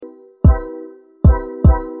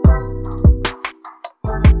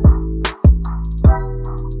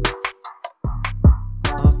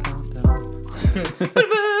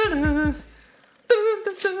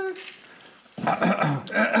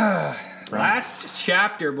Last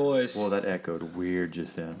chapter, boys. Well, that echoed weird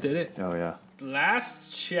just then. Did it? Oh, yeah.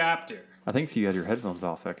 Last chapter. I think you had your headphones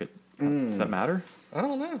off. Does that matter? I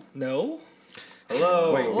don't know. No.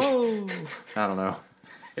 Hello. Wait. Hello. I don't know.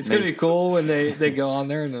 It's going to be cool when they go on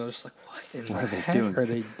there and they're just like, what in What the are they heck doing? are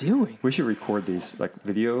they doing? We should record these, like,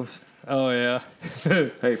 videos. Oh, yeah.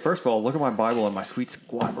 Hey, first of all, look at my Bible and my sweet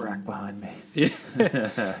squat rack behind me.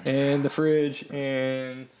 Yeah. And the fridge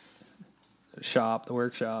and the shop, the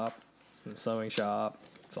workshop, and the sewing shop.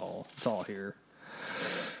 It's all here.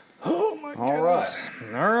 Oh, my God. All right.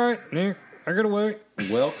 All right, Nick. I got to wait.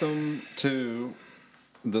 Welcome to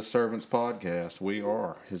the Servants Podcast. We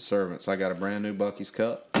are his servants. I got a brand new Bucky's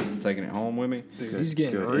cup. I'm taking it home with me. Dude, he's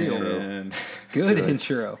getting good real. intro. And Good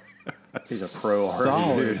intro. He's a pro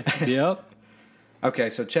already, Solid. dude. Yep. okay,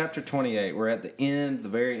 so chapter 28. We're at the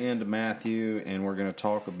very end of Matthew, and we're going to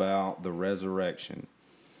talk about the resurrection.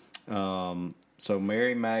 So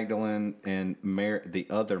Mary Magdalene and the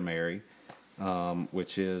other Mary,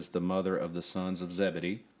 which is the mother of the sons of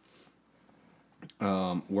Zebedee,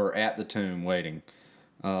 were at the tomb waiting.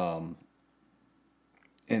 And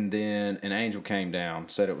then an angel came down,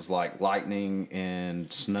 said it was like lightning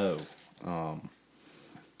and snow.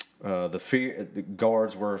 The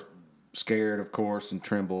guards were scared, of course, and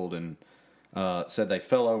trembled, and said they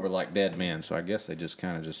fell over like dead men. So I guess they just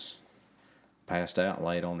kind of just passed out and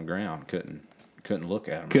laid on the ground. Couldn't look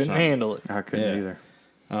at them. Couldn't handle it. I couldn't Yeah. either.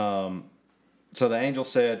 So the angel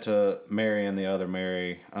said to Mary and the other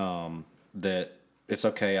Mary that it's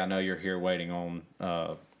okay. I know you're here waiting on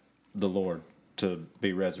the Lord to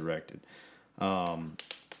be resurrected.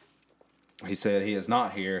 He said he is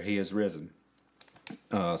not here. He is risen.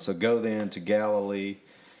 So go then to Galilee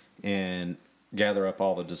and gather up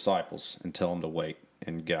all the disciples and tell them to wait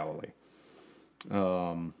in Galilee.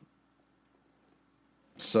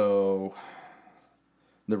 So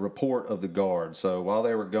the report of the guards. So while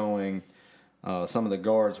they were going, some of the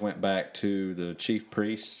guards went back to the chief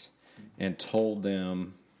priests and told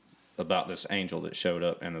them about this angel that showed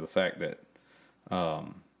up and the fact that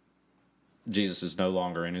Jesus is no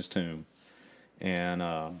longer in his tomb. And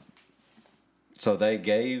so they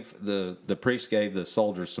gave the priest gave the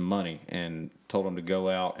soldiers some money and told them to go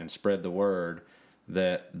out and spread the word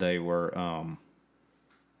that they were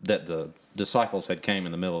that the disciples had came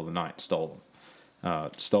in the middle of the night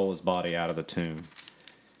and stole his body out of the tomb.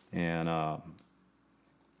 And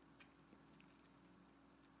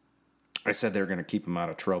they said they were going to keep him out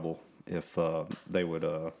of trouble if they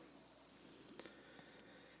would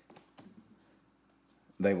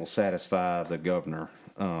they will satisfy the governor.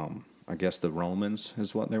 I guess the Romans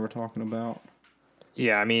is what they were talking about.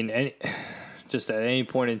 Yeah, I mean, just at any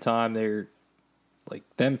point in time, they're like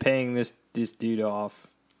them paying this dude off.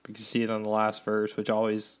 You can see it on the last verse, which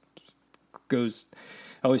always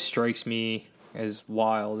strikes me as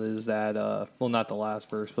wild. Is that well, not the last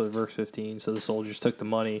verse, but verse 15. So the soldiers took the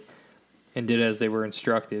money and did as they were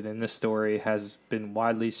instructed, and this story has been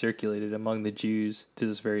widely circulated among the Jews to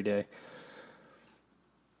this very day.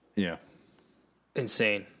 Yeah.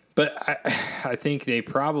 Insane. But I think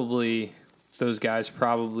those guys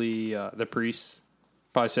the priests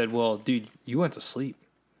probably said, well, dude, you went to sleep.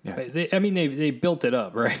 Yeah. They built it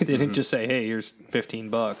up, right? They didn't just say, hey, here's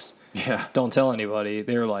 $15. Yeah. Don't tell anybody.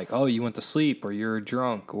 They were like, oh, you went to sleep or you're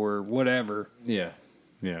drunk or whatever. Yeah.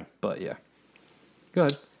 Yeah. But yeah. Go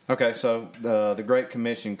ahead. Okay, so the Great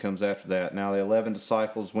Commission comes after that. Now the 11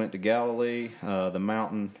 disciples went to Galilee, the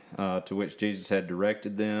mountain to which Jesus had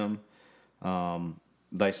directed them.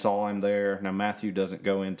 They saw him there. Now Matthew doesn't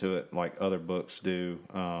go into it like other books do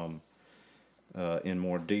in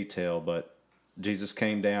more detail, but Jesus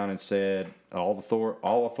came down and said, all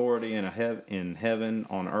authority in heaven,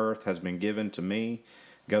 on earth has been given to me.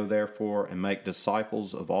 Go therefore and make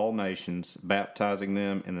disciples of all nations, baptizing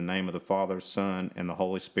them in the name of the Father, Son, and the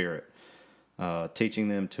Holy Spirit, teaching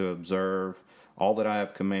them to observe all that I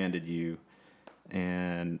have commanded you.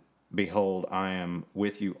 And behold, I am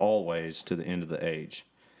with you always to the end of the age.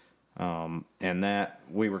 And that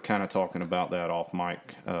we were kind of talking about that off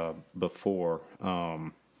mic before.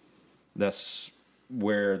 That's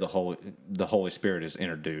where the Holy Spirit is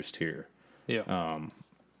introduced here. Yeah.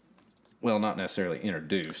 Well, not necessarily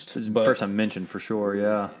introduced, But first time mentioned for sure,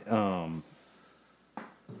 yeah.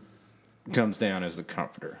 Comes down as the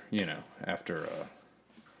comforter, after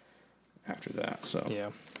that. So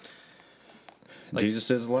Yeah.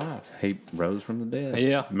 Jesus is alive. He rose from the dead.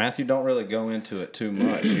 Yeah. Matthew don't really go into it too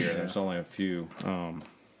much here. There's only a few.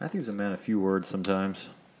 Matthew's a man of few words sometimes.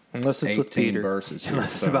 Unless it's with 18 Peter. verses. Here,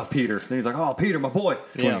 Unless it's so about Peter. Then he's like, oh, Peter, my boy.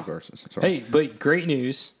 20 Yeah. verses. Sorry. Hey, but great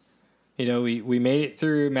news. You know, we made it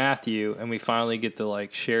through Matthew, and we finally get to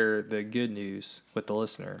like share the good news with the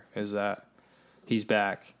listener. Is that he's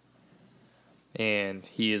back, and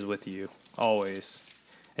he is with you always.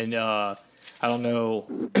 And I don't know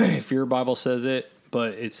if your Bible says it,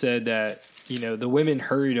 but it said that the women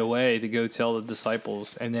hurried away to go tell the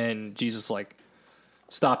disciples, and then Jesus like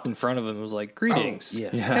stopped in front of them and was like, "Greetings, yeah.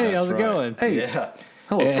 Yeah, hey, that's how's it right. going? Hey, Yeah.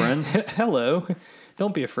 hello, friends. Hello.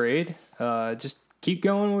 Don't be afraid. Just keep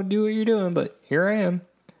going. We'll do what you're doing. But here I am.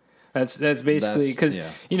 That's basically because yeah.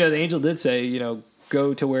 the angel did say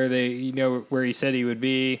go to where where he said he would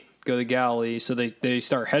be. Go to Galilee. So they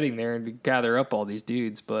start heading there and gather up all these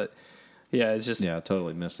dudes. But yeah, it's just Yeah, I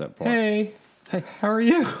totally missed that part. hey, how are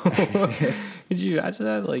you? Did you imagine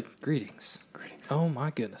that? Like greetings. Oh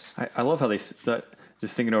my goodness. I love how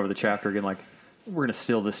just thinking over the chapter again, like, we're going to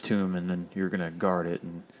steal this tomb and then you're going to guard it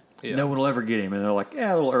and Yeah. no one will ever get him. And they're like,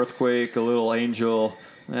 yeah, a little earthquake, a little angel.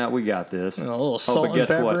 Yeah, we got this. A little Oh, salt but and guess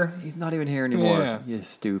pepper. what? He's not even here anymore. Yeah. You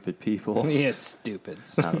stupid people. Yeah,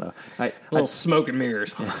 stupids. I don't know. Little smoke and mirrors.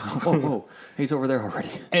 Whoa, he's over there already.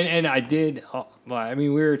 And I did. We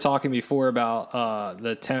were talking before about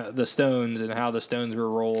the stones and how the stones were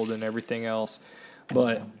rolled and everything else,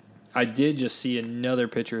 but I did just see another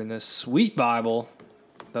picture in this sweet Bible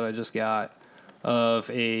that I just got of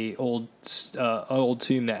a old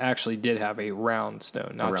tomb that actually did have a round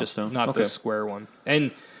stone, not round stone? not Okay. the square one,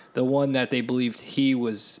 and the one that they believed he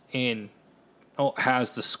was in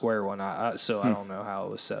has the square one. So I don't know how it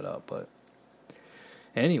was set up, but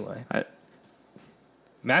anyway.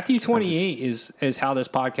 Matthew 28 is how this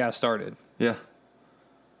podcast started. Yeah.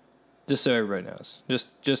 Just so everybody knows.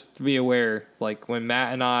 Just be aware. Like when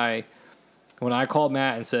I called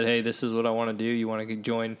Matt and said, "Hey, this is what I want to do. You want to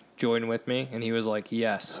join with me?" And he was like,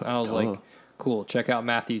 "Yes." I was like, "Cool. Check out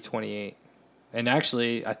Matthew 28." And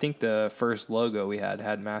actually, I think the first logo we had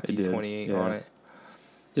Matthew It did, 28 yeah. on it.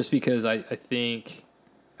 Just because I think,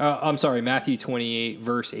 I'm sorry, Matthew 28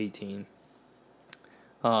 verse 18.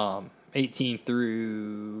 18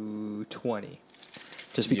 through 20.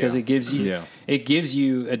 Just because Yeah. it gives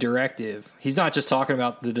you a directive. He's not just talking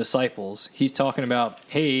about the disciples. He's talking about,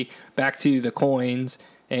 hey, back to the coins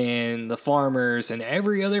and the farmers and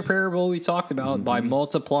every other parable we talked about by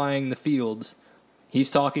multiplying the fields. He's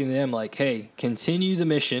talking to them like, hey, continue the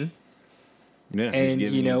mission. Yeah, he's And,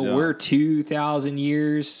 giving you a job. we're 2,000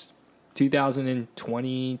 years,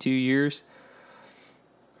 2,022 years.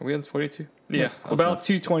 Are we on 22? Yeah, close about enough.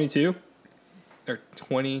 222 or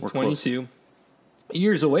 2022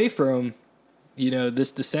 years away from,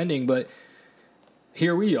 this descending. But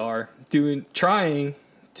here we are trying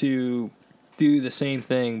to do the same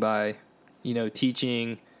thing by,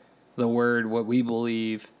 teaching the word, what we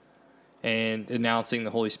believe, and announcing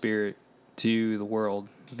the Holy Spirit to the world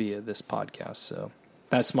via this podcast. So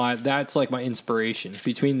that's like my inspiration.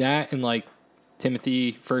 Between that and like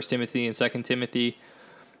Timothy, 1 Timothy and 2 Timothy,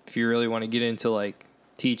 if you really want to get into like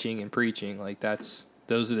teaching and preaching, like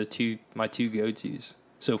those are my two go-tos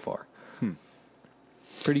so far.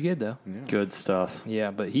 Pretty good though. Good stuff.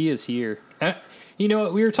 Yeah, but he is here. You know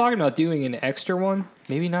what? We were talking about doing an extra one.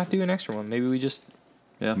 Maybe not do an extra one. Maybe we just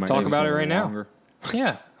Yeah. Might talk make this about one it a right little now. longer.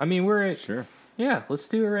 yeah. I mean, we're at Sure. Yeah, let's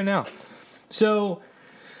do it right now. So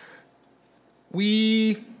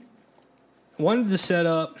we wanted to set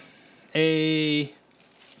up a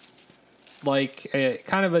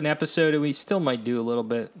kind of an episode, and we still might do a little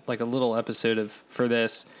bit, like a little episode for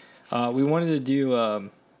this. We wanted to do,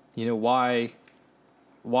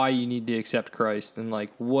 why you need to accept Christ, and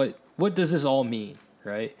like what does this all mean,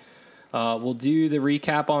 right? We'll do the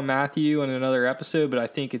recap on Matthew in another episode, but I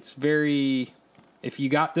think it's if you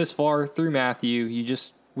got this far through Matthew,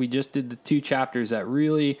 we just did the 2 chapters that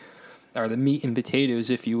really are the meat and potatoes,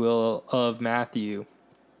 if you will, of Matthew.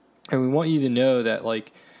 And we want you to know that,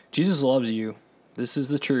 like, Jesus loves you. This is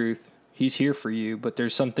the truth. He's here for you, but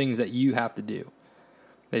there's some things that you have to do.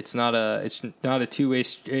 It's not a two-way,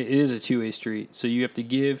 it is a two-way street. So you have to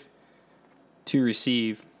give to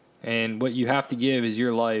receive. And what you have to give is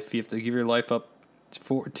your life. You have to give your life up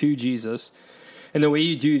to Jesus. And the way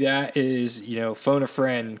you do that is, phone a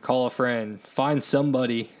friend, call a friend, find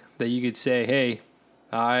somebody that you could say, hey,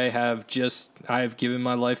 I have given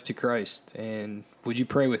my life to Christ, and would you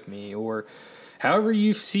pray with me? Or however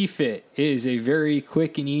you see fit. It is a very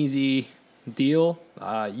quick and easy deal.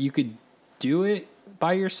 You could do it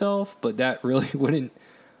by yourself, but that really wouldn't.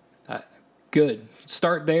 Good.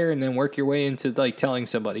 Start there and then work your way into like telling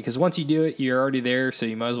somebody. Because once you do it, you're already there, so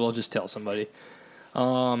you might as well just tell somebody.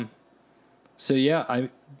 So yeah,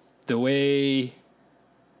 the way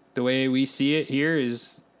the way we see it here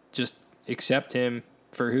is just accept him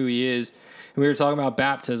for who he is. And we were talking about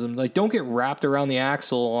baptism. Like, don't get wrapped around the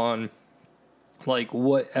axle on like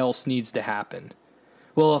what else needs to happen.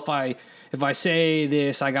 Well, if I say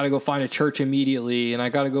this, I got to go find a church immediately, and I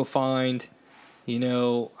got to go find,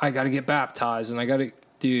 I got to get baptized, and I got to,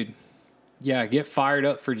 dude, yeah, get fired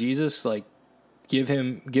up for Jesus. Like, give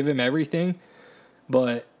him everything,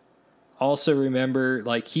 but also remember,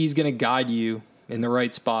 like, he's going to guide you in the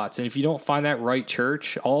right spots. And if you don't find that right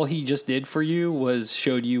church, all he just did for you was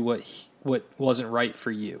showed you what wasn't right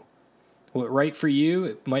for you. What right for you,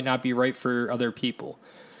 it might not be right for other people.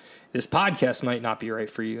 This podcast might not be right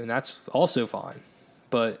for you, and that's also fine.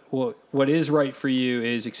 But what is right for you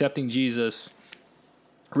is accepting Jesus,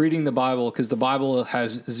 reading the Bible, because the Bible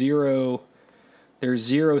has zero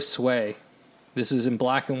sway. This is in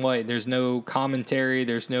black and white. There's no commentary.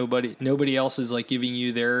 There's nobody else is like giving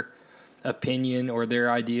you their opinion or their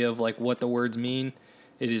idea of like what the words mean.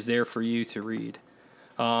 It is there for you to read.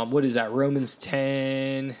 What is that? Romans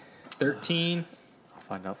 10:13.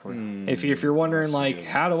 Find out for you. If you're wondering, like,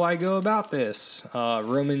 how do I go about this?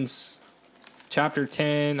 Romans chapter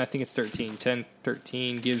 10, I think it's 13.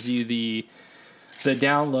 10:13 gives you the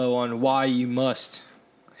down low on why you must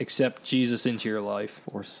accept Jesus into your life.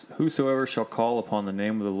 For whosoever shall call upon the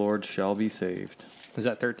name of the Lord shall be saved. Is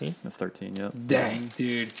that 13? That's 13, yep. Dang,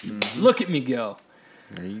 dude. Look at me go.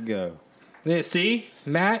 There you go. Yeah, see?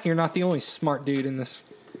 Matt, you're not the only smart dude in this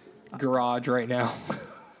garage right now.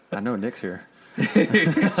 I know Nick's here. Hey.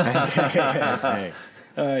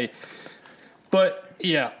 But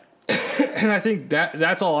yeah, and I think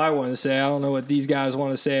that's all I want to say. I don't know what these guys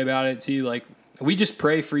want to say about it too. Like, we just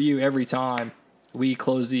pray for you every time we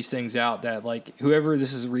close these things out, that like whoever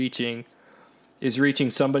this is reaching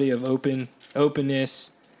somebody of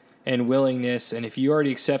openness and willingness. And if you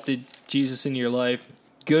already accepted Jesus in your life,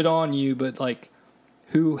 good on you. But like,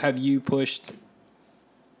 who have you pushed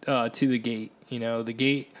to the gate?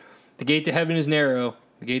 The gate to heaven is narrow.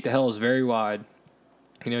 The gate to hell is very wide.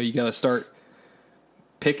 You got to start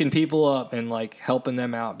picking people up and like helping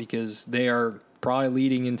them out, because they are probably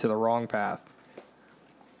leading into the wrong path.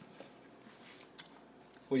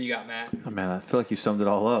 What do you got, Matt? Oh, man, I feel like you summed it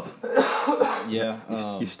all up. Yeah.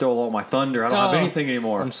 You stole all my thunder. I don't have anything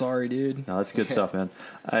anymore. I'm sorry, dude. No, that's good stuff, man.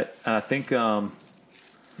 I think...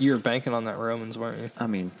 you were banking on that Romans, weren't you? I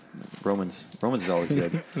mean, Romans is always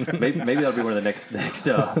good. maybe that'll be one of the next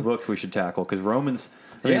books we should tackle, because Romans.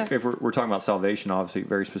 If we're talking about salvation, obviously,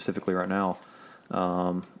 very specifically right now.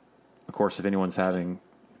 Of course, if anyone's having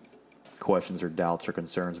questions or doubts or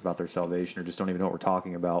concerns about their salvation, or just don't even know what we're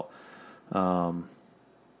talking about,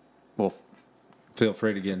 well, feel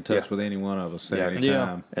free to get in touch with any one of us at any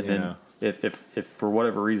time. And then if for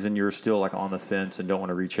whatever reason you're still like on the fence and don't want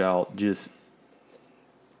to reach out, just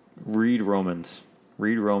read Romans.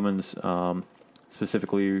 Read Romans,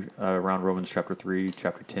 specifically around Romans chapter 3,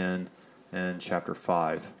 chapter 10, and chapter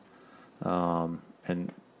 5.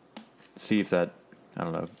 And see if that, I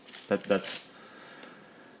don't know, that's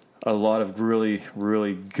a lot of really,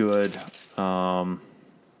 really good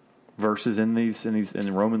verses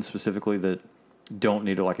in Romans specifically that don't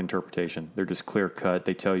need like interpretation. They're just clear cut.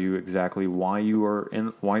 They tell you exactly why you're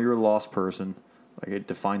a lost person. Like, it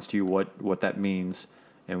defines to you what that means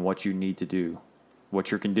and what you need to do, what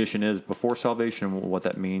your condition is before salvation, what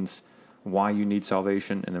that means, why you need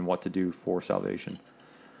salvation, and then what to do for salvation.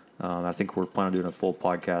 I think we're planning on doing a full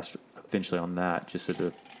podcast eventually on that, just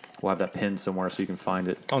so we'll have that pinned somewhere so you can find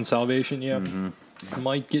it. On salvation, yeah. Mm-hmm.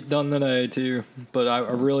 Might get done today too, but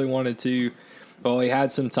I really wanted to. Well, we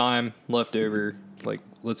had some time left over. Like,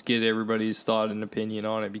 let's get everybody's thought and opinion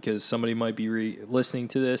on it, because somebody might be listening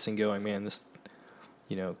to this and going, "Man, this,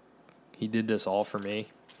 he did this all for me."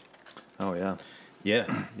 Oh yeah, Yeah,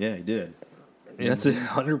 he did. That's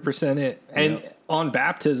 100% it. And on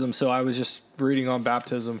baptism, so I was just reading on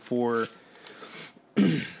baptism for,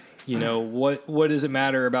 what does it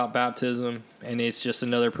matter about baptism? And it's just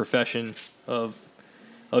another profession of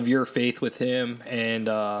your faith with him. And,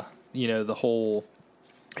 the whole,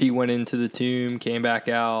 he went into the tomb, came back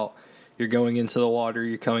out. You're going into the water.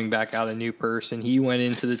 You're coming back out a new person. He went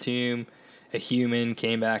into the tomb, a human,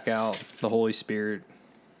 came back out, the Holy Spirit,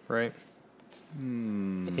 right?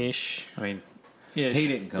 Ish. I mean, he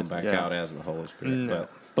didn't come back out as the Holy Spirit. No,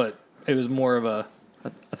 but it was more of a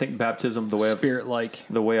I think baptism, the way spirit-like.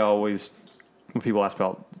 The way I always, when people ask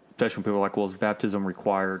about, especially when people are like, well, is baptism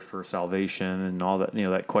required for salvation and all that,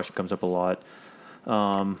 that question comes up a lot.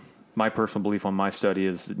 My personal belief on my study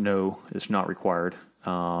is no, it's not required.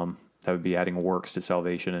 that would be adding works to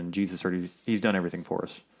salvation. And Jesus he's done everything for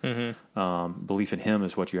us. Belief in him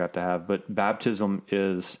is what you have to have. But baptism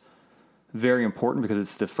is very important because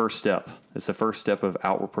it's the first step. It's the first step of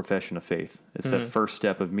outward profession of faith. It's the first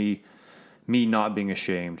step of me not being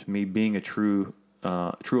ashamed, me being a true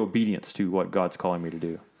obedience to what God's calling me to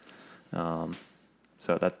do.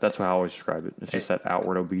 So that's how I always describe it. It's just that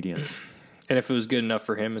outward obedience. And if it was good enough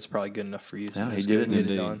for him, it's probably good enough for you. So Yeah, he did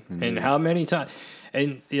it. Done. And how many times?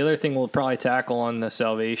 And the other thing we'll probably tackle on the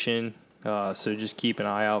salvation, so just keep an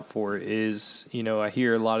eye out for it, is, I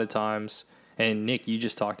hear a lot of times, and Nick, you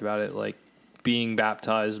just talked about it, like being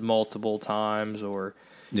baptized multiple times, or,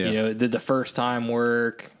 did the first time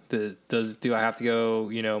work? Do I have to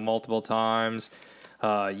go, multiple times?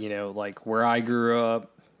 Like where I grew up,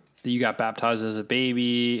 you got baptized as a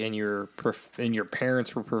baby, and your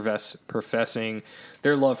parents were professing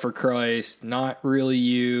their love for Christ, not really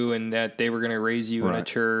you, and that they were going to raise you in a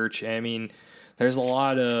church. I mean, there's a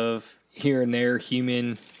lot of here and there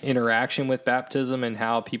human interaction with baptism and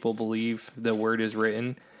how people believe the word is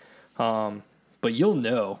written. But you'll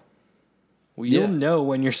know. You'll know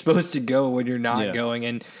when you're supposed to go, when you're not going.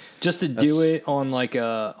 And just to do it on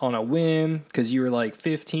on a whim, because you were like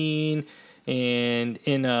 15 and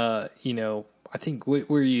in a, I think,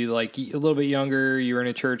 were you like a little bit younger? You were in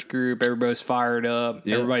a church group. Everybody's fired up.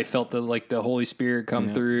 Yep. Everybody felt the Holy Spirit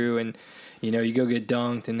come through, and you go get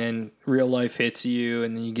dunked, and then real life hits you,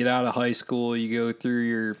 and then you get out of high school. You go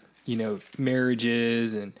through your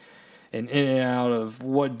marriages and in and out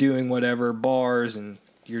of doing whatever bars, and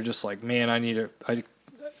you're just like, man,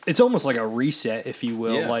 it's almost like a reset, if you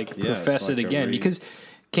will, profess it again. Because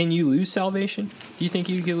can you lose salvation? Do you think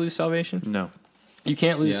you could lose salvation? No. You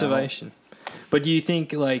can't lose salvation. But do you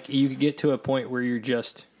think like you could get to a point where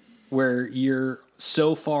you're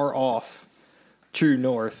so far off true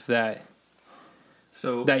north that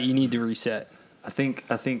you need to reset? I think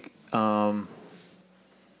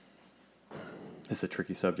it's a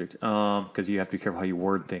tricky subject because you have to be careful how you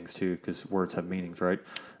word things too, because words have meanings, right?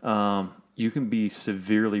 You can be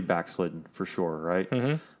severely backslidden for sure, right?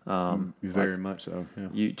 Very much so. Yeah.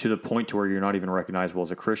 You to the point to where you're not even recognizable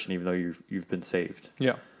as a Christian, even though you've been saved.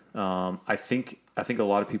 Yeah. I think a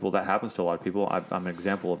lot of people, that happens to a lot of people. I'm an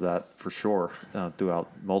example of that for sure throughout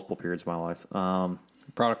multiple periods of my life.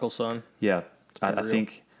 Prodigal son. Yeah, I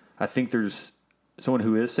think there's someone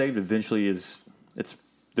who is saved eventually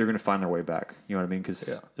they're going to find their way back. You know what I mean?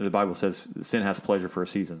 Because the Bible says sin has pleasure for a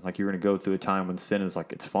season. Like you're going to go through a time when sin is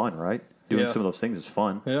like, it's fun, right? Doing some of those things is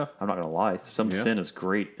fun. Yeah. I'm not going to lie. Some sin is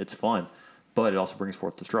great. It's fun. But it also brings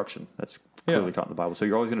forth destruction. That's clearly taught in the Bible. So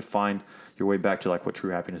you're always going to find your way back to like what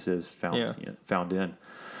true happiness is found in.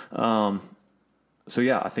 So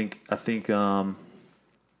yeah, I think you're not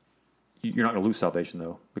going to lose salvation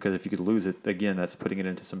though, because if you could lose it, again, that's putting it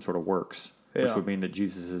into some sort of works, which would mean that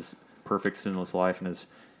Jesus' perfect sinless life and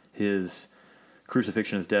his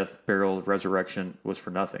crucifixion, his death, burial, resurrection was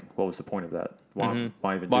for nothing. What was the point of that? Why even do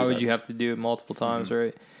that? Why would you have to do it multiple times,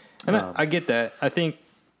 right? And I get that. I think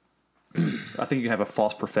you have a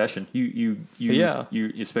false profession. You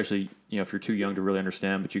especially, if you're too young to really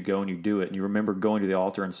understand, but you go and you do it, and you remember going to the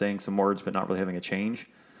altar and saying some words, but not really having a change.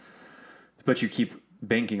 But you keep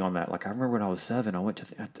banking on that. Like I remember when I was 7,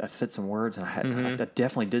 I said some words, and I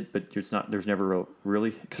definitely did, but there's never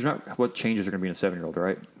really, because what changes are going to be in a 7-year-old,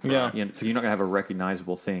 right? Yeah. So you're not going to have a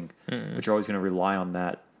recognizable thing, but you're always going to rely on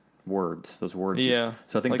those words. Yeah.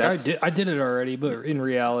 So I think I did it already, but in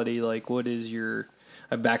reality, like, what is your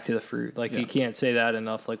back to the fruit? Like you can't say that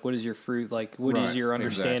enough. Like, what is your fruit? Like, what is your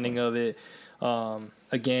understanding of it?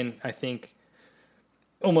 Again, I think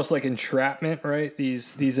almost like entrapment, right?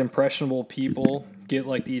 These impressionable people get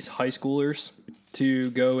like these high schoolers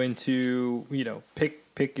to go into,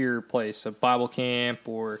 pick your place, a Bible camp,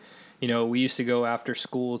 or, we used to go after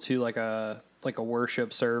school to like a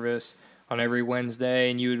worship service on every Wednesday,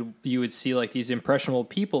 and you would see like these impressionable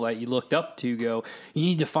people that you looked up to go, you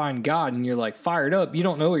need to find God, and you're like fired up. You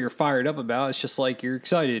don't know what you're fired up about. It's just like you're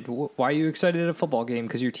excited. Why are you excited at a football game?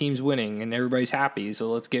 Because your team's winning and everybody's happy. So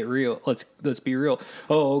let's get real. Let's be real.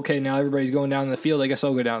 Oh, okay. Now everybody's going down in the field. I guess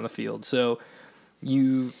I'll go down in the field. So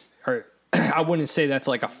you are. I wouldn't say that's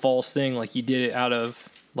like a false thing. Like you did it out of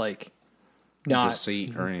like not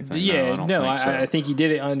deceit or anything. Yeah, no, I think you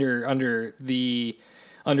did it under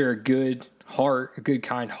a good heart, a good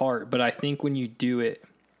kind heart. But I think when you do it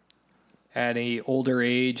at a older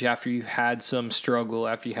age, after you've had some struggle,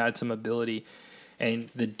 after you had some ability, and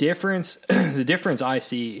the difference I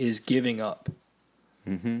see is giving up.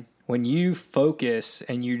 Mm-hmm. When you focus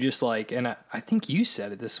and you just like, and I think you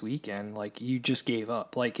said it this weekend, like you just gave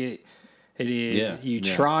up. Like It is. Yeah, You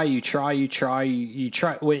yeah. try.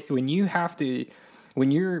 When you have to,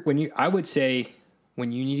 I would say,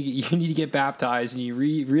 when you need to get baptized and you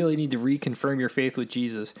really need to reconfirm your faith with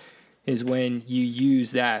Jesus, is when you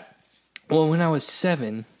use that. Well, when I was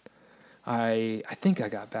 7, I think I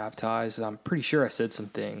got baptized. I'm pretty sure I said some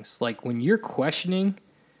things. Like when you're questioning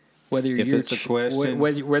whether If you're it's a question,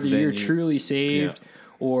 whether then you're you- truly saved, yeah.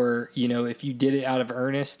 or if you did it out of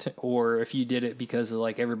earnest, or if you did it because of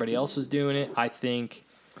like everybody else was doing it. I think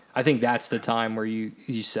that's the time where you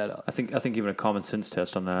set up. I think even a common sense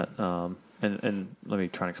test on that, and let me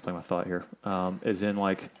try and explain my thought here, is in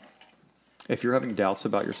like, if you're having doubts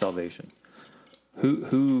about your salvation,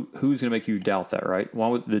 who's going to make you doubt that, right?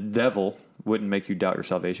 The devil wouldn't make you doubt your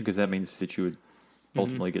salvation, because that means that you would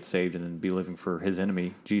ultimately get saved and then be living for his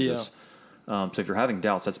enemy, Jesus. So if you're having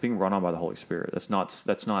doubts, that's being run on by the Holy Spirit. That's not,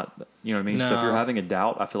 you know what I mean? So if you're No. having a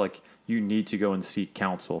doubt, I feel like you need to go and seek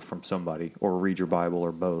counsel from somebody, or read your Bible,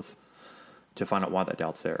 or both, to find out why that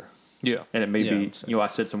doubt's there. Yeah. And it may Yeah, I be, would say. I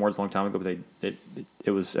said some words a long time ago, but it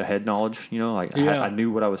was a head knowledge, like Yeah. I knew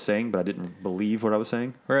what I was saying, but I didn't believe what I was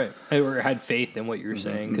saying. Right. Or had faith in what you were Mm-hmm.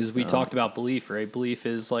 saying, because we talked about belief, right? Belief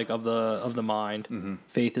is like of the mind.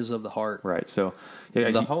 Faith is of the heart. Right. So, yeah,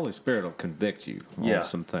 The Holy Spirit will convict you Yeah. on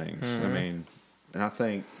some things. I mean, And I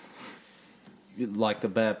think, like the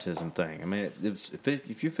baptism thing. I mean,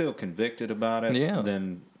 if you feel convicted about it, Yeah.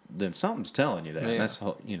 then something's telling you that. Yeah. And that's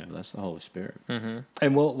that's the Holy Spirit.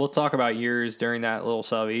 And we'll talk about yours during that little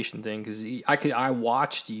salvation thing, because I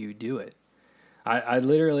watched you do it. I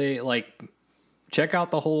literally check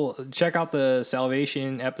out the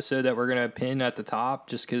salvation episode that we're gonna pin at the top,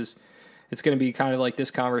 just because it's gonna be kind of like this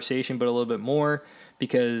conversation, but a little bit more,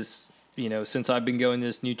 because since I've been going to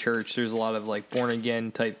this new church, there's a lot of like born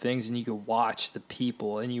again type things, and you can watch the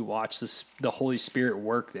people and you watch the Holy Spirit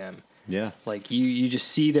work them. Yeah. Like you just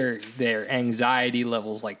see their anxiety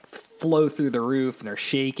levels like flow through the roof, and they're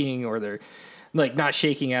shaking, or they're like not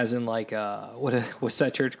shaking as in like what's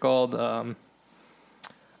that church called?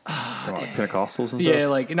 Pentecostals and stuff. Yeah,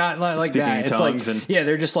 like not like Speaking that. in It's tongues like and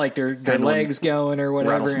they're just like their handling legs going or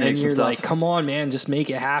whatever, rattlesnakes and and you're stuff. like, come on, man, just make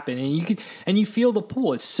it happen. And you feel the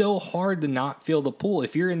pull. It's so hard to not feel the pull.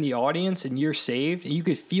 If you're in the audience and you're saved, you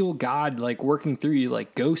could feel God like working through you.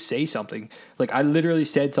 Like, go say something. Like I literally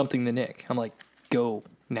said something to Nick. I'm like, go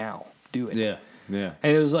now, do it. yeah, yeah.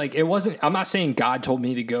 And it was like, it wasn't, I'm not saying God told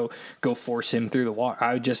me to go force him through the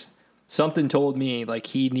water. Something told me like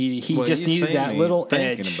he Well, just you needed seen that me little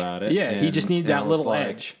thinking edge. about it, Yeah, he just needed and that I was little like,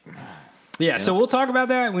 edge. Yeah, so we'll talk about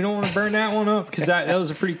that. We don't want to burn that one up, because that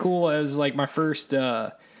was a pretty cool. It was like my first,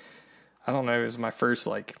 I don't know, it was my first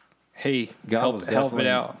like, hey, help it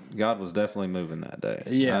out. God was definitely moving that day.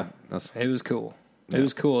 Yeah, That's it was cool. It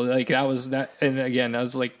was cool. Like that was that, and again, that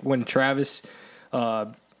was like when Travis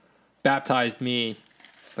baptized me.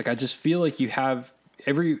 Like I just feel like you have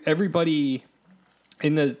everybody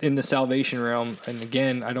in the salvation realm. And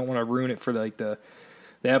again, I don't want to ruin it for the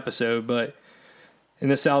episode, but in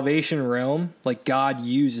the salvation realm, like God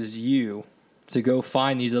uses you to go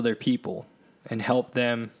find these other people and help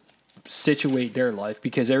them situate their life,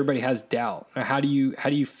 because everybody has doubt. How do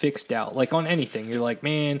you fix doubt? Like on anything, you're like,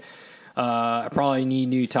 man, I probably need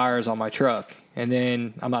new tires on my truck. And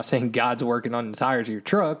then I'm not saying God's working on the tires of your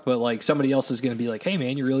truck, but like somebody else is going to be like, hey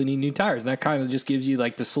man, you really need new tires. And that kind of just gives you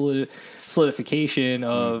like the solidification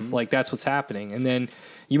of like, that's what's happening. And then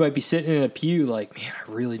you might be sitting in a pew like, man,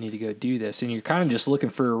 I really need to go do this. And you're kind of just looking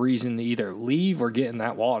for a reason to either leave or get in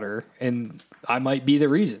that water. And I might be the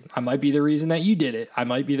reason. I might be the reason that you did it. I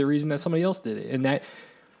might be the reason that somebody else did it. And that,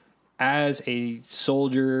 as a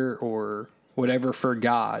soldier or whatever for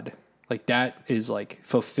God, like that is like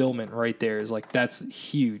fulfillment right there. Is like, that's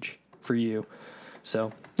huge for you.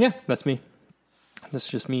 So yeah, that's me. That's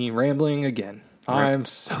just me rambling again. I'm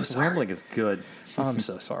so sorry. Rambling is good. I'm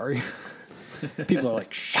so sorry. People are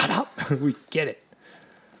like, shut up. We get it.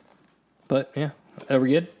 But yeah, are we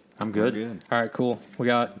good? I'm we're good. good. All right, cool. We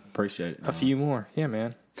got Appreciate it. a few more. Yeah,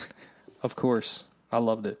 man. Of course. I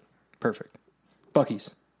loved it. Perfect.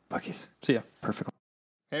 Buc-ee's. Buc-ee's. See ya. Perfect.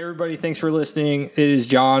 Hey, everybody. Thanks for listening. It is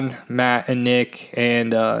John, Matt, and Nick.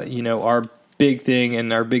 And, our big thing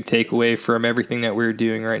and our big takeaway from everything that we're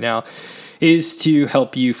doing right now is to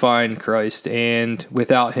help you find Christ. And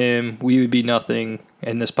without him, we would be nothing,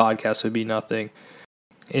 and this podcast would be nothing.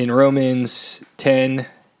 In Romans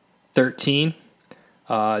 10:13,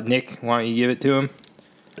 Nick, why don't you give it to him?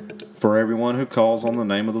 For everyone who calls on the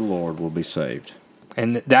name of the Lord will be saved.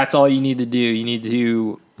 And that's all you need to do. You need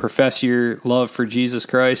to profess your love for Jesus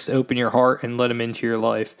Christ, open your heart, and let him into your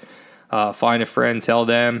life. Find a friend, tell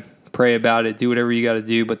them, pray about it, do whatever you got to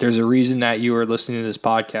do. But there's a reason that you are listening to this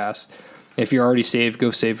podcast. If you're already saved,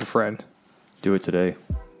 go save a friend. Do it today.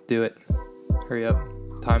 Do it. Hurry up.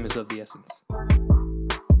 Time is of the essence.